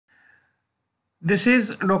This is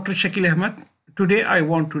Dr. Shakil Ahmed. Today I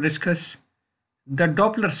want to discuss the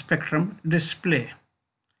Doppler spectrum display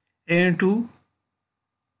and to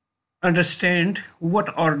understand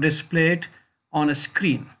what are displayed on a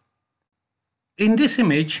screen. In this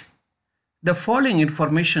image, the following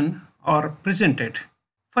information are presented.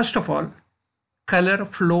 First of all, color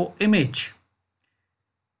flow image.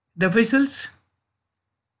 The visuals,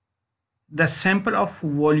 the sample of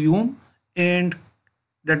volume and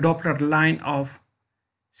the Doppler line of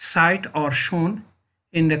sight are shown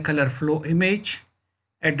in the color flow image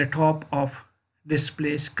at the top of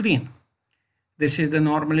display screen. This is the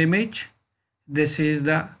normal image. This is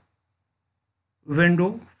the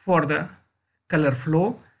window for the color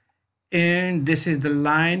flow, and this is the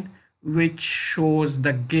line which shows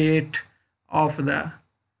the gate of the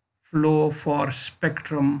flow for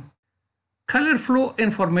spectrum. Color flow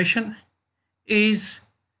information is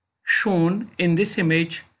shown in this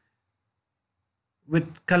image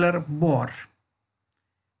with color bar,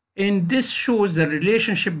 and this shows the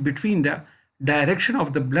relationship between the direction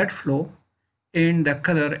of the blood flow and the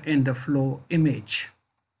color in the flow image.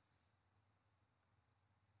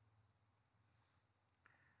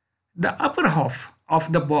 The upper half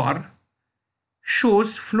of the bar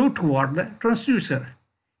shows flow toward the transducer,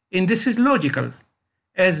 and this is logical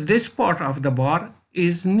as this part of the bar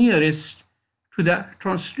is nearest to the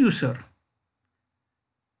transducer.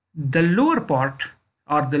 The lower part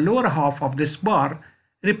or the lower half of this bar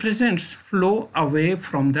represents flow away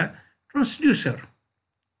from the transducer.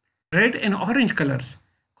 Red and orange colors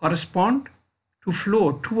correspond to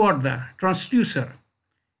flow toward the transducer,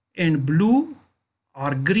 and blue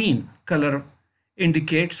or green color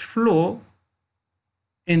indicates flow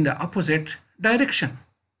in the opposite direction.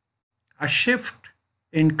 A shift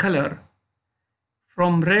in color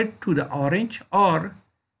from red to the orange or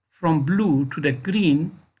from blue to the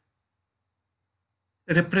green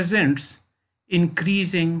represents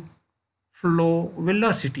increasing flow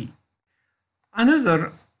velocity.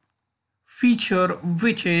 Another feature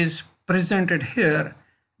which is presented here,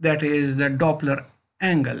 that is the Doppler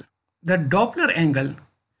angle. The Doppler angle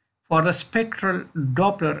for the spectral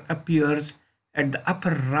Doppler appears at the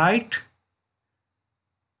upper right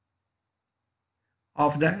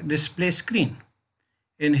of the display screen.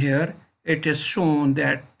 In here it is shown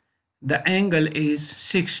that the angle is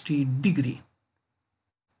 60 degrees.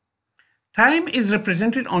 Time is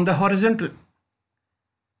represented on the horizontal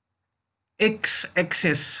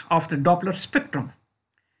x-axis of the Doppler spectrum.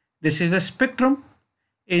 This is a spectrum.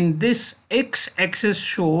 In this x-axis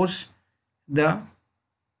shows the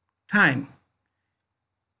time.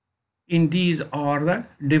 In these are the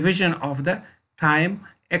division of the time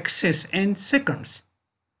axis in seconds.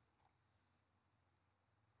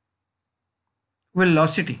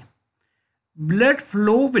 Velocity. Blood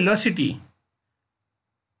flow velocity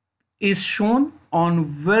is shown on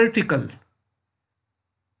vertical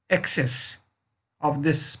axis of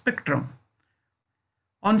this spectrum.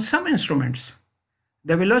 On some instruments,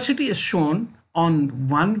 the velocity is shown on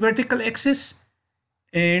one vertical axis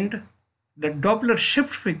and the Doppler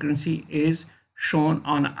shift frequency is shown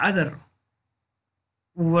on other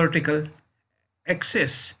vertical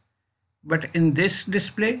axis. But in this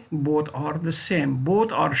display, both are the same.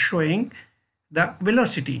 Both are showing the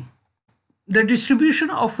velocity. The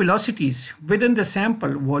distribution of velocities within the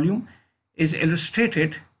sample volume is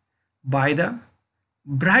illustrated by the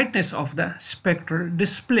brightness of the spectral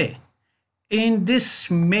display, and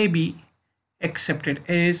this may be accepted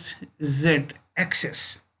as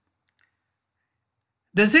z-axis.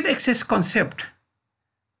 The z-axis concept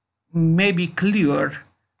may be cleared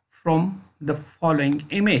from the following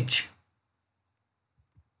image.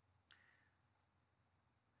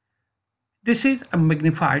 This is a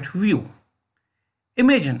magnified view.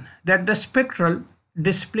 Imagine that the spectral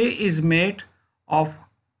display is made of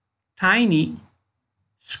tiny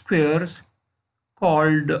squares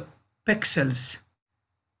called pixels.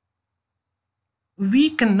 We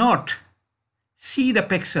cannot see the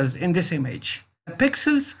pixels in this image. The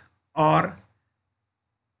pixels are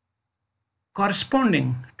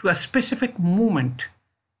corresponding to a specific moment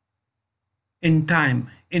in time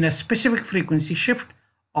in a specific frequency shift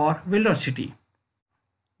or velocity.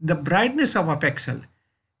 The brightness of a pixel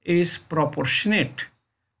is proportionate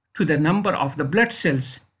to the number of the blood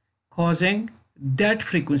cells causing that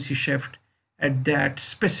frequency shift at that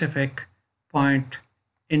specific point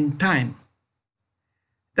in time.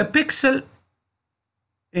 The pixel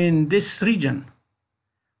in this region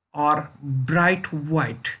are bright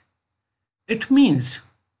white. It means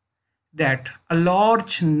that a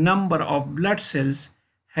large number of blood cells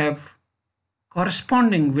have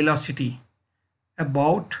corresponding velocity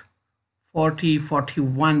about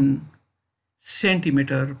 41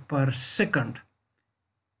 centimeter per second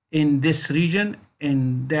in this region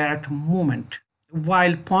in that moment.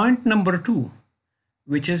 While point number 2,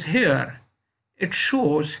 which is here, it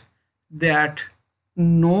shows that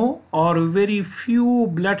no or very few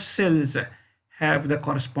blood cells have the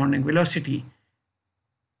corresponding velocity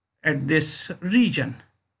at this region,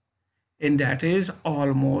 and that is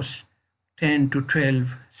almost 10 to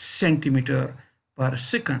 12 centimeter per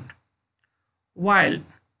second. While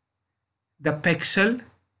the pixel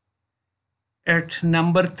at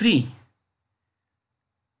number 3,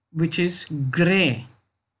 which is gray,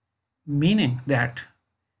 meaning that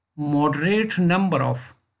moderate number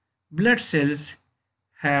of blood cells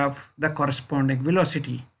have the corresponding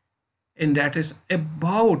velocity, and that is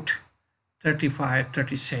about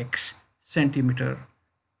 35-36 centimeter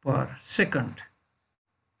per second.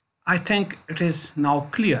 I think it is now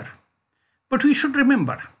clear, but we should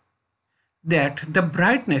remember that the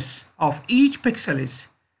brightness of each pixel is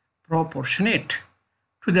proportionate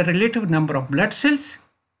to the relative number of blood cells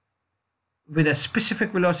with a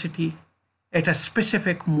specific velocity at a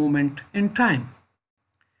specific moment in time.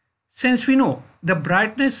 Since we know the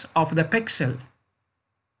brightness of the pixel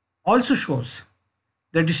also shows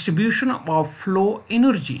the distribution of flow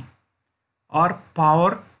energy or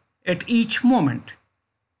power at each moment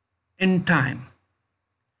in time,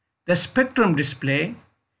 the spectrum display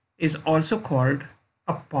is also called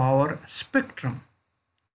a power spectrum.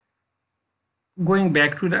 Going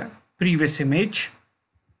back to the previous image,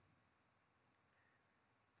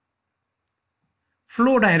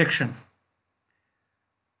 flow direction.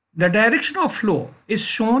 The direction of flow is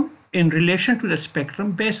shown in relation to the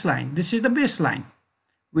spectrum baseline. This is the baseline,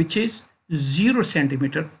 which is 0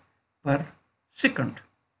 centimeter per second.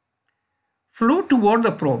 Flow toward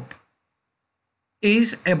the probe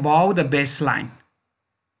is above the baseline,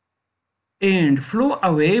 and flow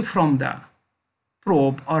away from the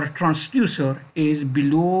probe or transducer is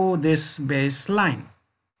below this baseline.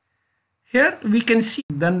 Here we can see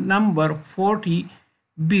the number 40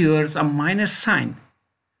 bears a minus sign,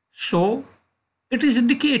 so it is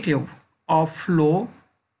indicative of flow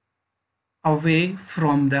away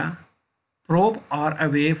from the probe or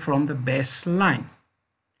away from the baseline,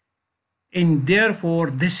 and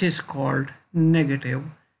therefore this is called negative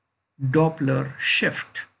Doppler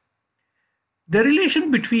shift. The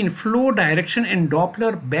relation between flow direction and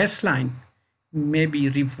Doppler baseline may be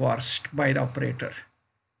reversed by the operator.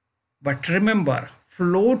 But remember,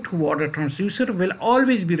 flow toward a transducer will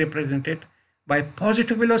always be represented by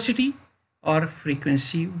positive velocity or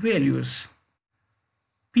frequency values.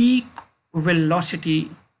 Peak velocity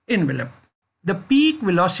envelope. The peak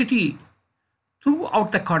velocity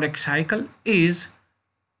throughout the cardiac cycle is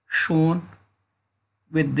shown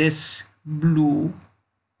with this blue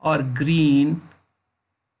or green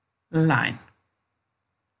line.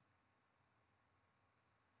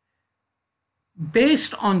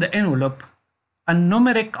 Based on the envelope, a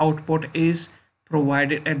numeric output is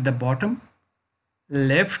provided at the bottom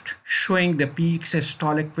left, showing the peak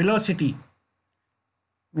systolic velocity,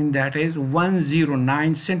 and that is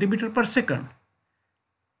 109 centimeter per second,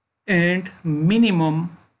 and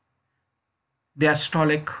minimum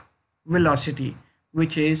diastolic velocity,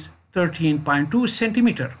 which is 13.2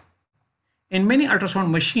 centimeter. In many ultrasound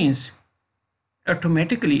machines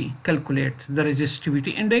automatically calculate the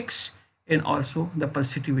resistivity index and also the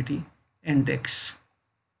pulsatility index.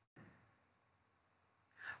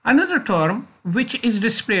 Another term which is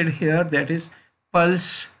displayed here, that is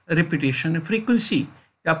pulse repetition frequency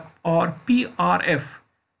or PRF.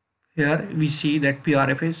 Here we see that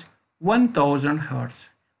PRF is 1000 Hertz,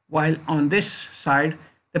 while on this side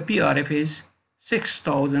the PRF is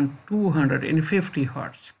 6250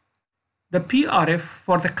 Hertz. The PRF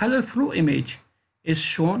for the color flow image is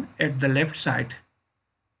shown at the left side,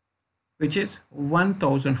 which is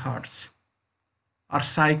 1000 Hertz or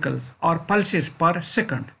cycles or pulses per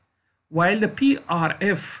second, while the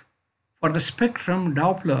PRF for the spectrum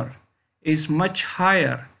Doppler is much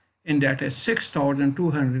higher, and that is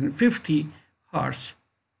 6250 Hertz,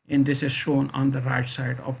 and this is shown on the right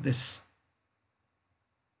side of this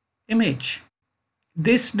image.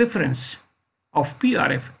 This difference of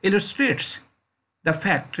PRF illustrates the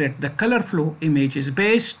fact that the color flow image is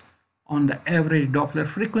based on the average Doppler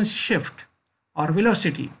frequency shift or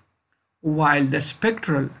velocity, while the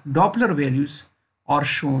spectral Doppler values are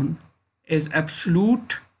shown as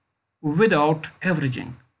absolute without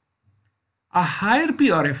averaging. A higher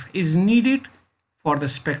PRF is needed for the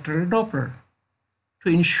spectral Doppler to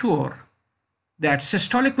ensure that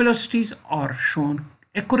systolic velocities are shown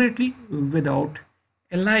accurately without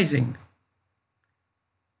aliasing.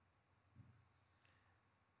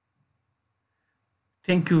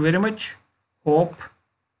 Thank you very much. Hope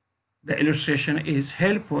the illustration is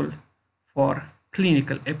helpful for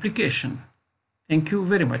clinical application. Thank you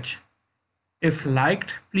very much. If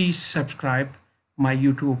liked, please subscribe my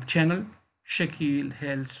YouTube channel, Shakil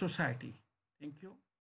Health Society. Thank you.